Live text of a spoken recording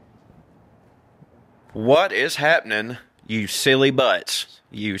What is happening, you silly butts?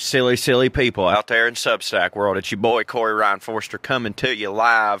 You silly, silly people out there in Substack world. It's your boy, Corey Ryan Forster, coming to you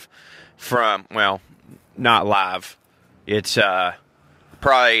live from, well, not live. It's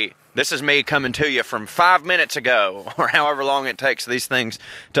this is me coming to you from 5 minutes ago, or however long it takes these things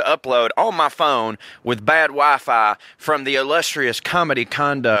to upload on my phone with bad Wi-Fi from the illustrious comedy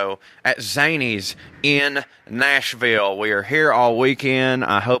condo at Zany's in Nashville. We are here all weekend.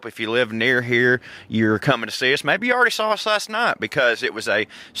 I hope if you live near here, you're coming to see us. Maybe you already saw us last night because it was a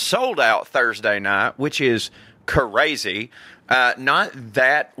sold-out Thursday night, which is crazy. Not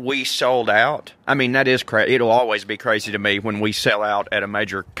that we sold out. I mean, that is crazy. It'll always be crazy to me when we sell out at a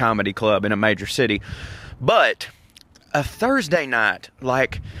major comedy club in a major city. But a Thursday night,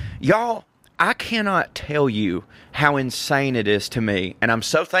 like, y'all, I cannot tell you how insane it is to me. And I'm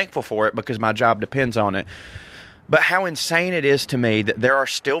so thankful for it because my job depends on it. But how insane it is to me that there are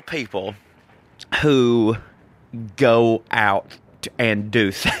still people who go out and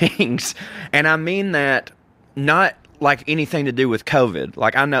do things. And I mean that not like anything to do with COVID.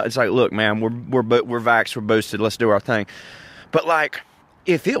 Like, I know it's like, look, man, we're vaxxed, we're boosted, let's do our thing. But like,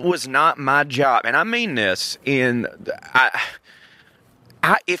 if it was not my job, and I mean this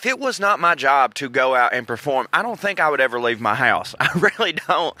if it was not my job to go out and perform, I don't think I would ever leave my house. I really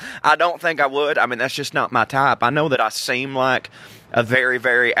don't. I don't think I would. I mean, that's just not my type. I know that I seem like a very,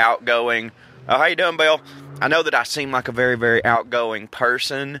 very outgoing. Oh, how you doing, Bill? I know that I seem like a very, very outgoing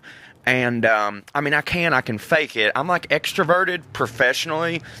person. And, I mean, I can fake it. I'm like extroverted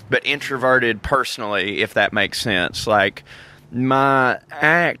professionally, but introverted personally, if that makes sense. Like, my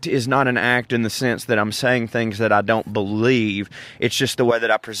act is not an act in the sense that I'm saying things that I don't believe. It's just the way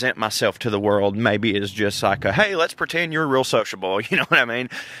that I present myself to the world. Maybe it's just like hey, let's pretend you're real sociable. You know what I mean?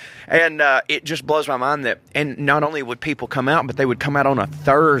 And it just blows my mind that, and not only would people come out, but they would come out on a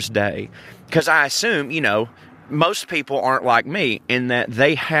Thursday. Because I assume, most people aren't like me in that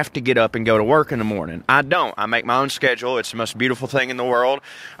they have to get up and go to work in the morning. I don't. I make my own schedule. It's the most beautiful thing in the world.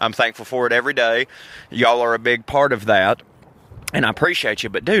 I'm thankful for it every day. Y'all are a big part of that. And I appreciate you.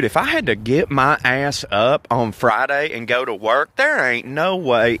 But, dude, if I had to get my ass up on Friday and go to work, there ain't no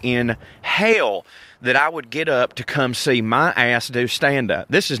way in hell that I would get up to come see my ass do stand-up.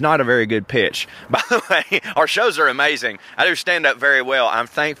 This is not a very good pitch. By the way, our shows are amazing. I do stand-up very well. I'm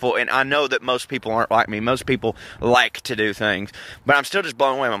thankful, and I know that most people aren't like me. Most people like to do things. But I'm still just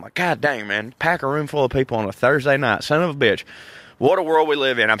blown away. I'm like, God dang, man, pack a room full of people on a Thursday night. Son of a bitch. What a world we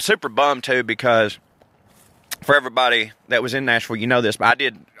live in. I'm super bummed, too, because for everybody that was in Nashville, you know this, but I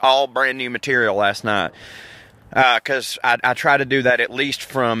did all brand new material last night. Because I try to do that at least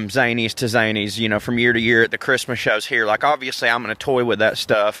from Zanies to Zanies, from year to year at the Christmas shows here. Like, obviously, I'm going to toy with that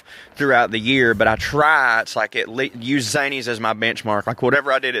stuff throughout the year, but I try, it's like, use Zanies as my benchmark. Like,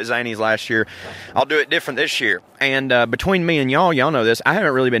 whatever I did at Zanies last year, I'll do it different this year. And between me and y'all know this, I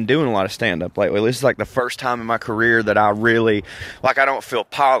haven't really been doing a lot of stand-up lately. This is like the first time in my career that I really, like, I don't feel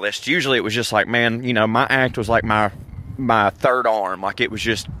polished. Usually it was just like, man, my act was like my third arm. Like, it was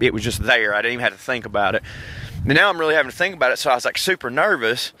just there. I didn't even have to think about it. And now I'm really having to think about it, so I was like super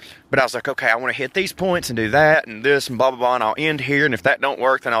nervous, but I was like, okay, I want to hit these points and do that and this and blah, blah, blah, and I'll end here, and if that don't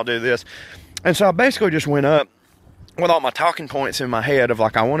work, then I'll do this. And so I basically just went up with all my talking points in my head of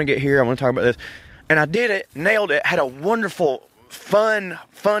like, I want to get here, I want to talk about this, and I did it, nailed it, had a wonderful, fun,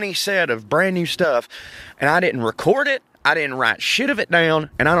 funny set of brand new stuff, and I didn't record it. I didn't write shit of it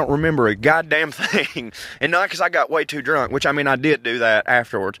down, and I don't remember a goddamn thing. And not because I got way too drunk, which, I mean, I did do that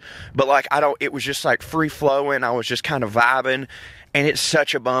afterwards. But, like, it was just, like, free-flowing. I was just kind of vibing. And it's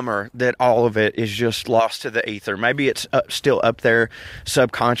such a bummer that all of it is just lost to the ether. Maybe it's still up there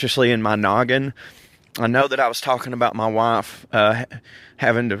subconsciously in my noggin. I know that I was talking about my wife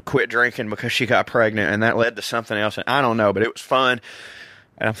having to quit drinking because she got pregnant, and that led to something else. And I don't know, but it was fun.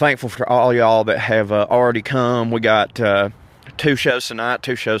 And I'm thankful for all y'all that have already come. We got 2 shows tonight,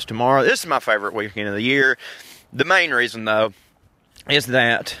 2 shows tomorrow. This is my favorite weekend of the year. The main reason, though, is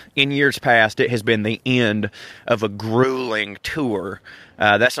that in years past, it has been the end of a grueling tour.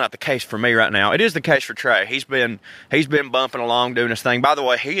 That's not the case for me right now. It is the case for Trey. He's been bumping along doing his thing. By the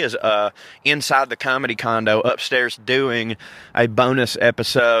way, he is inside the comedy condo upstairs doing a bonus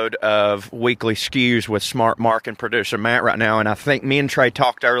episode of Weekly Skews with Smart Mark and producer Matt right now. And I think me and Trey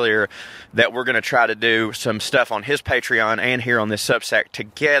talked earlier that we're going to try to do some stuff on his Patreon and here on this Substack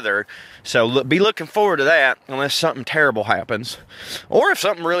together. So be looking forward to that unless something terrible happens. Or if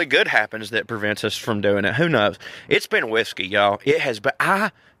something really good happens that prevents us from doing it. Who knows? It's been whiskey, y'all. It has been.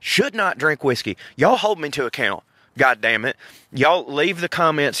 I should not drink whiskey. Y'all hold me to account. God damn it. Y'all leave the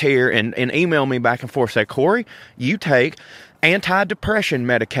comments here and email me back and forth. Say, Corey, you take antidepressant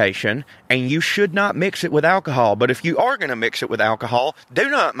medication, and you should not mix it with alcohol. But if you are going to mix it with alcohol, do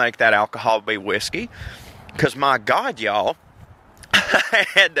not make that alcohol be whiskey. Because my God, y'all, I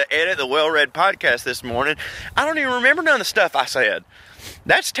had to edit the Well-Read podcast this morning. I don't even remember none of the stuff I said.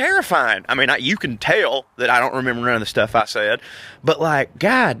 That's terrifying. I mean, you can tell that I don't remember none of the stuff I said. But, like,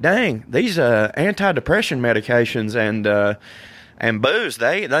 God dang, these antidepressant medications and booze,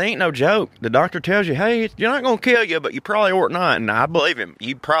 they ain't no joke. The doctor tells you, hey, you're not going to kill you, but you probably ought not. And I believe him.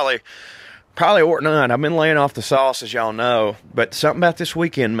 You probably ought not. I've been laying off the sauce, as y'all know. But something about this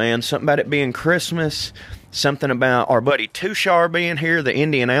weekend, man, something about it being Christmas, something about our buddy Tushar being here, the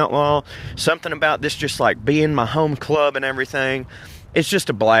Indian Outlaw, something about this just like being my home club and everything. It's just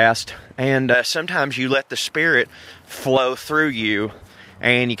a blast. And sometimes you let the spirit flow through you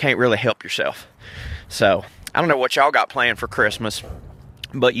and you can't really help yourself. So, I don't know what y'all got planned for Christmas,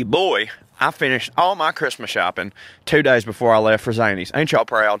 but you boy, I finished all my Christmas shopping 2 days before I left for Zany's. Ain't y'all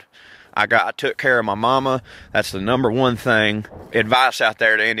proud? I took care of my mama. That's the number one thing. Advice out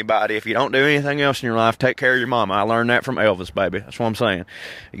there to anybody. If you don't do anything else in your life, take care of your mama. I learned that from Elvis, baby. That's what I'm saying.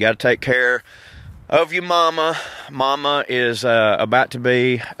 You got to take care of your mama. Mama is about to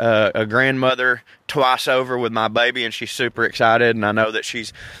be a grandmother twice over with my baby, and she's super excited. And I know that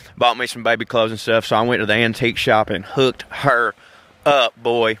she's bought me some baby clothes and stuff. So I went to the antique shop and hooked her up,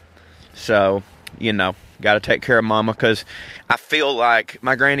 boy. So, you know, got to take care of mama, because I feel like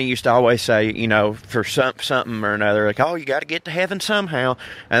my granny used to always say, you know, for something or another, like, oh, you got to get to heaven somehow.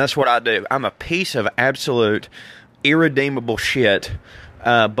 And that's what I do. I'm a piece of absolute irredeemable shit,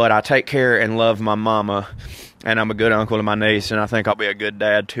 but I take care and love my mama, and I'm a good uncle to my niece, and I think I'll be a good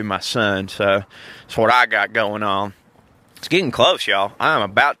dad to my son. So that's what I got going on. It's getting close, y'all. I'm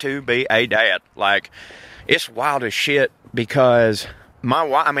about to be a dad. Like, it's wild as shit, because my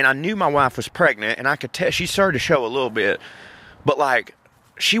wife, I mean, I knew my wife was pregnant, and I could tell she started to show a little bit, but like,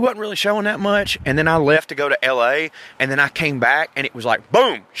 she wasn't really showing that much. And then I left to go to LA, and then I came back, and it was like,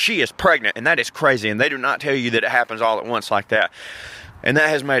 boom, she is pregnant. And that is crazy. And they do not tell you that it happens all at once like that. And that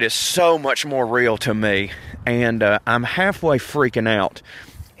has made it so much more real to me. And I'm halfway freaking out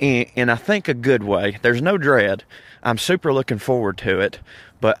in I think a good way. There's no dread. I'm super looking forward to it,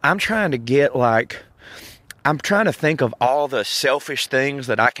 but I'm trying to think of all the selfish things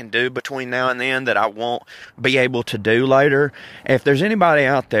that I can do between now and then that I won't be able to do later. If there's anybody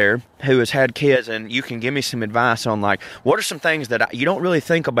out there who has had kids and you can give me some advice on, like, what are some things that you don't really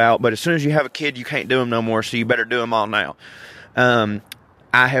think about, but as soon as you have a kid, you can't do them no more, so you better do them all now.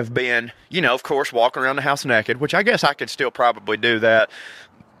 I have been, you know, of course, walking around the house naked, which I guess I could still probably do that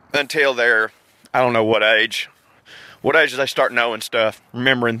until they're, I don't know what age. What age do they start knowing stuff,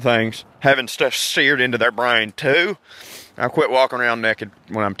 remembering things, having stuff seared into their brain? 2? I'll quit walking around naked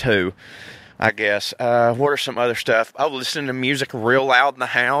when I'm 2, I guess. What are some other stuff? Oh, listening to music real loud in the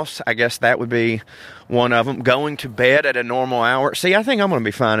house. I guess that would be one of them. Going to bed at a normal hour. See, I think I'm going to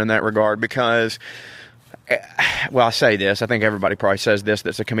be fine in that regard, because, well, I say this. I think everybody probably says this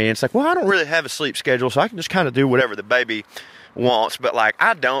that's a comedian. It's like, well, I don't really have a sleep schedule, so I can just kind of do whatever the baby wants. But like,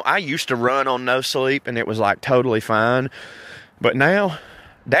 I don't. I used to run on no sleep, and it was like totally fine. But now,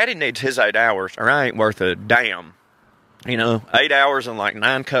 Daddy needs his 8 hours, or I ain't worth a damn. You know, 8 hours and like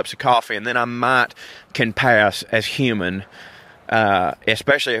 9 cups of coffee, and then I can pass as human,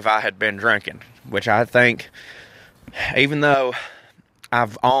 especially if I had been drinking, which I think, even though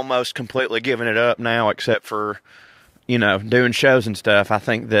I've almost completely given it up now, except for, you know, doing shows and stuff, I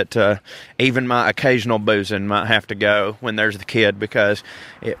think that even my occasional boozing might have to go when there's the kid, because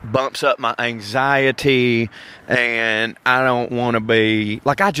it bumps up my anxiety, and I don't want to be,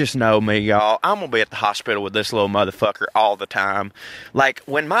 like, I just know me, y'all. I'm going to be at the hospital with this little motherfucker all the time. Like,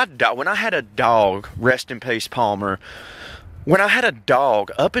 when I had a dog, rest in peace, Palmer, when I had a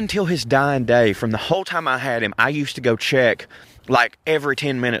dog, up until his dying day, from the whole time I had him, I used to go check like every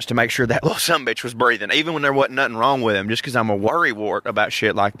 10 minutes to make sure that little sumbitch was breathing, even when there wasn't nothing wrong with him, just because I'm a worrywart about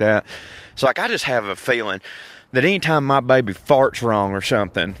shit like that. So, like, I just have a feeling that anytime my baby farts wrong or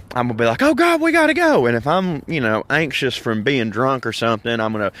something, I'm going to be like, oh, God, we got to go. And if I'm, you know, anxious from being drunk or something,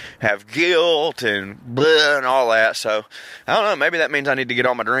 I'm going to have guilt and blah and all that. So, I don't know. Maybe that means I need to get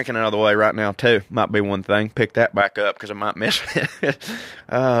all my drinking another way right now, too. Might be one thing. Pick that back up, because I might miss it.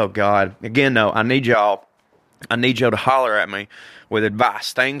 Oh, God. Again, though, I need y'all to holler at me with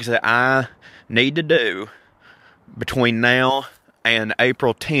advice, things that I need to do between now and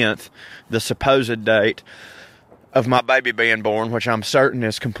April 10th, the supposed date of my baby being born, which I'm certain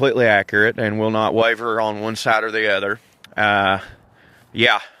is completely accurate and will not waver on one side or the other.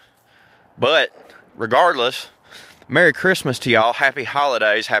 Yeah. But regardless, Merry Christmas to y'all. Happy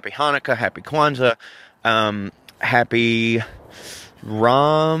holidays. Happy Hanukkah. Happy Kwanzaa. happy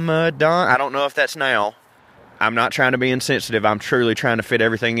Ramadan. I don't know if that's now. I'm not trying to be insensitive. I'm truly trying to fit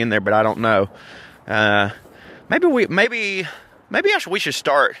everything in there, but I don't know. Maybe we should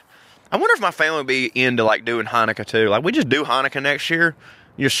start. I wonder if my family would be into like doing Hanukkah too. Like we just do Hanukkah next year.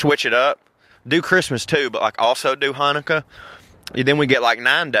 You just switch it up. Do Christmas too, but like also do Hanukkah. Then we get like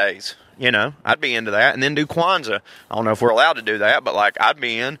 9 days. You know, I'd be into that. And then do Kwanzaa. I don't know if we're allowed to do that, but like I'd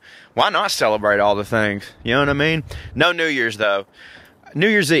be in. Why not celebrate all the things? You know what I mean? No New Year's though. New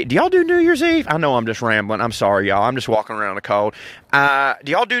Year's Eve. Do y'all do New Year's Eve? I know I'm just rambling. I'm sorry, y'all. I'm just walking around the cold.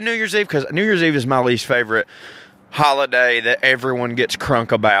 Do y'all do New Year's Eve? Because New Year's Eve is my least favorite holiday that everyone gets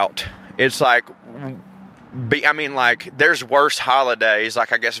crunk about. It's like, like, there's worse holidays,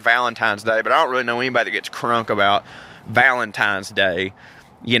 like I guess Valentine's Day, but I don't really know anybody that gets crunk about Valentine's Day.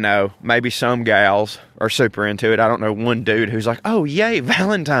 You know, maybe some gals are super into it. I don't know one dude who's like, oh, yay,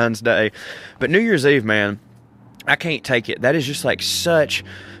 Valentine's Day. But New Year's Eve, man, I can't take it. That is just like such...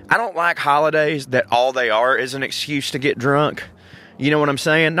 I don't like holidays that all they are is an excuse to get drunk. You know what I'm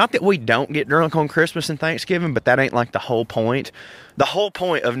saying? Not that we don't get drunk on Christmas and Thanksgiving, but that ain't like the whole point. The whole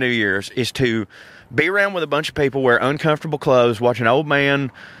point of New Year's is to be around with a bunch of people, wear uncomfortable clothes, watch an old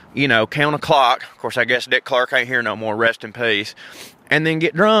man, you know, count a clock. Of course, I guess Dick Clark ain't here no more. Rest in peace. And then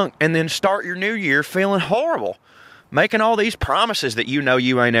get drunk and then start your new year feeling horrible. Making all these promises that you know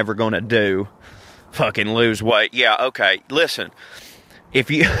you ain't ever going to do. Fucking lose weight. Yeah, okay. Listen,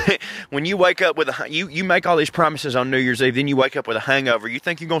 if you when you wake up with you make all these promises on New Year's Eve, then you wake up with a hangover. You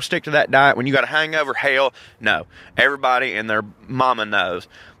think you're gonna stick to that diet when you got a hangover? Hell, no. Everybody and their mama knows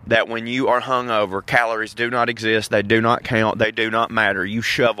that when you are hungover, calories do not exist. They do not count. They do not matter. You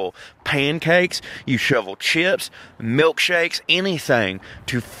shovel pancakes, you shovel chips, milkshakes, anything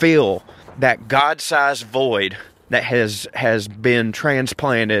to fill that God-sized void that has been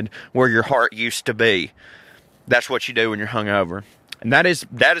transplanted where your heart used to be. That's what you do when you're hungover. And that is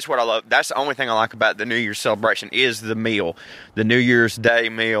what I love. That's the only thing I like about the New Year's celebration is the meal. The New Year's Day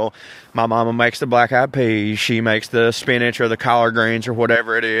meal. My mama makes the black-eyed peas. She makes the spinach or the collard greens or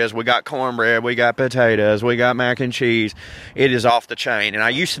whatever it is. We got cornbread. We got potatoes. We got mac and cheese. It is off the chain. And I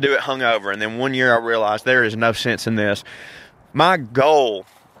used to do it hungover. And then one year I realized there is no sense in this. My goal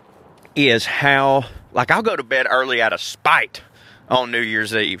is how... Like, I'll go to bed early out of spite on New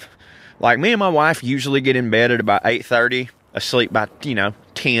Year's Eve. Like, me and my wife usually get in bed at about 8:30, asleep by,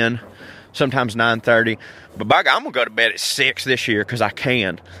 10, sometimes 9:30. But by God, I'm going to go to bed at 6 this year because I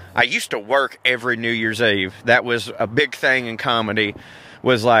can. I used to work every New Year's Eve. That was a big thing in comedy,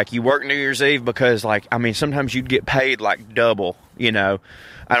 was like, you work New Year's Eve because, like, I mean, sometimes you'd get paid, like, double, I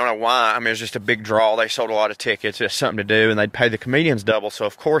don't know why. I mean, it was just a big draw. They sold a lot of tickets. It's something to do, and they'd pay the comedians double. So,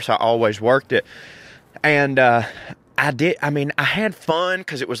 of course, I always worked it. And I had fun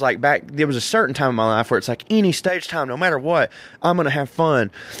because it was like there was a certain time in my life where it's like any stage time, no matter what, I'm going to have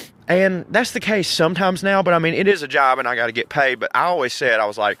fun. And that's the case sometimes now, but I mean, it is a job and I got to get paid. But I always said, I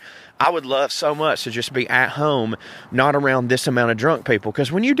was like, I would love so much to just be at home, not around this amount of drunk people.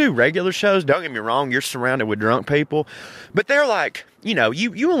 Because when you do regular shows, don't get me wrong, you're surrounded with drunk people. But they're like,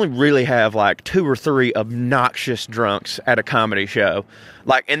 you only really have like 2 or 3 obnoxious drunks at a comedy show.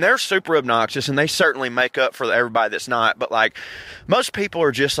 Like, and they're super obnoxious and they certainly make up for everybody that's not. But like, most people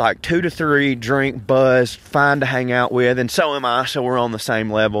are just like 2 to 3, drink, buzz, fine to hang out with. And so am I, so we're on the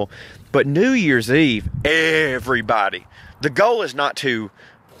same level. But New Year's Eve, everybody. The goal is not to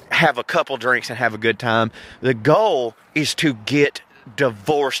have a couple drinks and have a good time. The goal is to get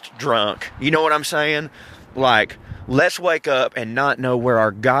divorced drunk. You know what I'm saying? Like, let's wake up and not know where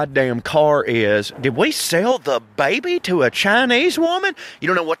our goddamn car is. Did we sell the baby to a Chinese woman? You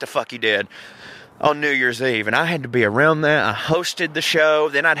don't know what the fuck you did on New Year's Eve. And I had to be around that. I hosted the show.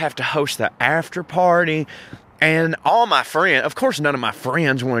 Then I'd have to host the after party. And all my friends, of course, none of my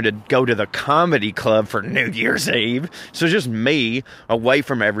friends wanted to go to the comedy club for New Year's Eve. So just me away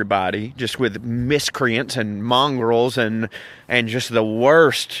from everybody, just with miscreants and mongrels and just the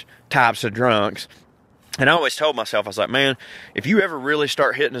worst types of drunks. And I always told myself, I was like, man, if you ever really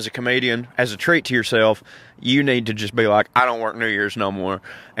start hitting as a comedian, as a treat to yourself, you need to just be like, I don't work New Year's no more.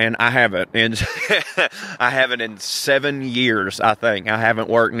 And I haven't. And I haven't in 7 years, I think. I haven't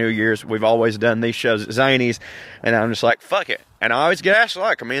worked New Year's. We've always done these shows at Zany's. And I'm just like, fuck it. And I always get asked,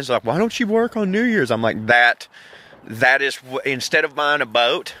 like, comedians like, why don't you work on New Year's? I'm like, that is, instead of buying a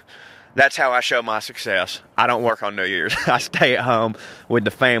boat, that's how I show my success. I don't work on New Year's. I stay at home with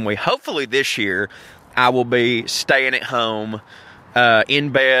the family. Hopefully this year, I will be staying at home,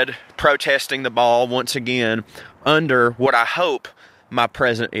 in bed, protesting the ball once again under what I hope my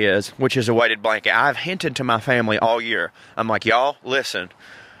present is, which is a weighted blanket. I've hinted to my family all year. I'm like, y'all, listen,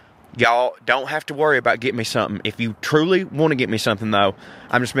 Y'all don't have to worry about getting me something. If you truly want to get me something, though,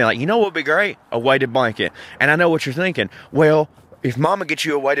 I'm just being like, you know what would be great? A weighted blanket. And I know what you're thinking. Well, if Mama gets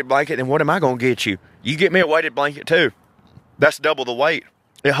you a weighted blanket, then what am I going to get you? You get me a weighted blanket, too. That's double the weight.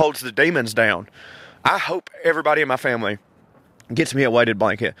 It holds the demons down. I hope everybody in my family gets me a weighted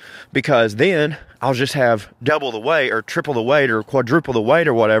blanket, because then I'll just have double the weight or triple the weight or quadruple the weight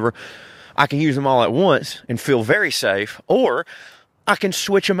or whatever. I can use them all at once and feel very safe, or I can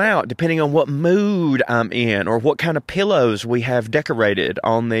switch them out depending on what mood I'm in or what kind of pillows we have decorated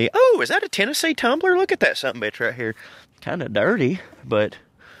on the... Oh, is that a Tennessee tumbler? Look at that sumbitch right here. Kind of dirty, but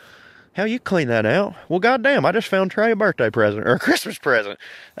how you clean that out? Well, goddamn, I just found Trey a birthday present or a Christmas present.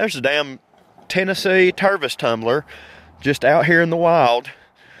 There's a damn Tennessee Tervis tumbler just out here in the wild,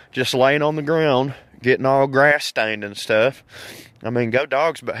 just laying on the ground, getting all grass stained and stuff. I mean, go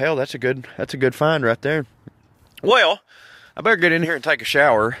dogs, but hell, that's a good find right there. Well, I better get in here and take a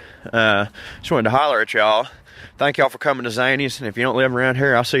shower. Just wanted to holler at y'all. Thank y'all for coming to Zany's. And if you don't live around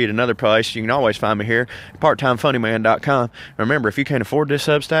here, I'll see you at another place. You can always find me here at parttimefunnyman.com. Remember, if you can't afford this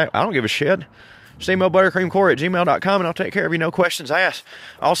Substack, I don't give a shit. Just email buttercreamcore@gmail.com and I'll take care of you. No questions asked.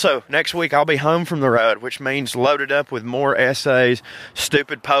 Also, next week I'll be home from the road, which means loaded up with more essays,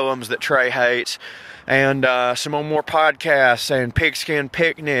 stupid poems that Trey hates, and some more podcasts and pigskin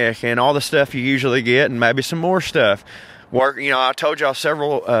picnic and all the stuff you usually get, and maybe some more stuff. I told y'all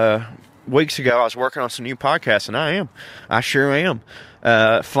several weeks ago I was working on some new podcasts, and I sure am.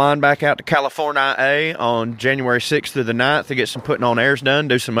 Flying back out to California on January 6th through the 9th to get some putting on airs done,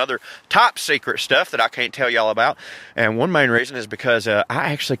 do some other top secret stuff that I can't tell y'all about. And one main reason is because I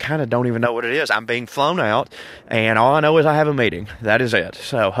actually kind of don't even know what it is. I'm being flown out, and all I know is I have a meeting. That is it.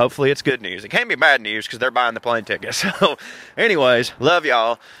 So hopefully it's good news. It can't be bad news because they're buying the plane tickets. So anyways, love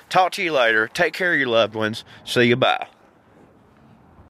y'all. Talk to you later. Take care of your loved ones. See you. Bye.